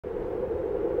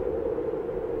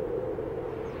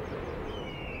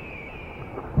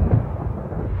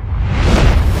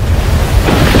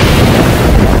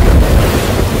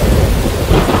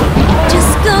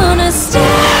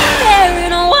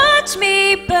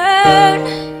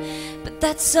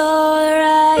That's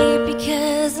alright,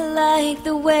 because I like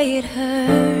the way it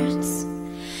hurts.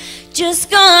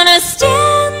 Just gonna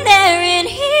stand there and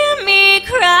hear me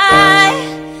cry.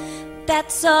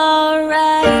 That's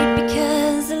alright,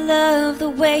 because I love the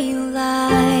way you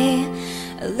lie.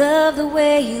 I love the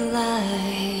way you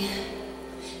lie.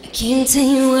 I can't tell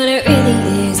you what it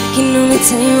really is, I can only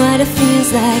tell you what it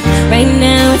feels like. Right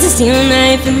now it's a steel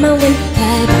knife in my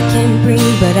windpipe. I can't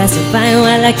breathe, but I survive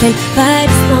while I can fight.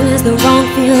 As long as the wrong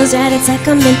feels right, it's like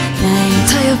I'm in flight.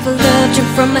 Tired for love, drip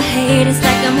from my hate. It's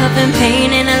like I'm huffing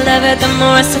pain, and I love it the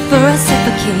more I suffer, I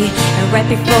suffocate. And right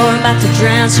before I'm about to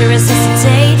drown, she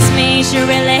resuscitates me. She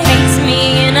really hates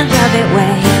me in a love it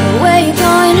way. Where you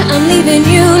going? I'm leaving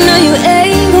you. No, you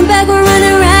ain't going back. We're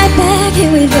running right back.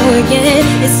 Here we go again.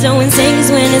 It's so insane,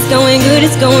 cause when it's going good,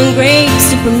 it's going great.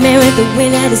 Superman with the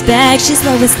wind at his back, she's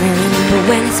Lois Lane. But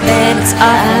when it's bad, it's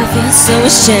all I feel so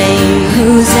ashamed.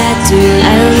 Who's that dude?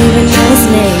 I don't even know his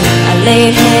name. I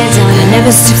laid hands on, I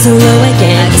never stooped so low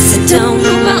again. I guess I don't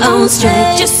know my own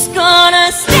strength. Just